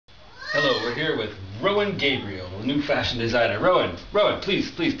Hello, we're here with Rowan Gabriel, a new fashion designer. Rowan,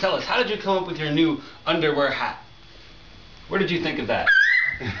 please tell us, how did you come up with your new underwear hat? Where did you think of that?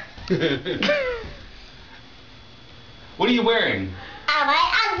 What are you wearing?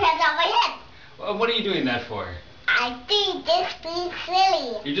 My underwear on my head. What are you doing that for? I think this being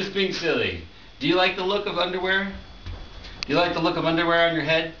silly. You're just being silly. Do you like the look of underwear? Do you like the look of underwear on your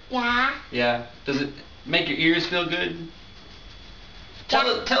head? Yeah. Yeah. Does it make your ears feel good?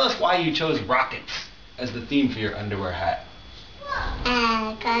 Tell us why you chose rockets as the theme for your underwear hat.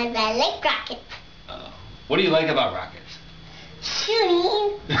 Because I like rockets. What do you like about rockets?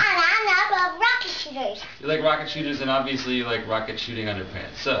 Shooting. I love rocket shooters. You like rocket shooters, and obviously you like rocket shooting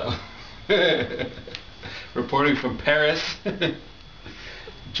underpants. So, reporting from Paris,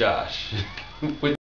 Josh.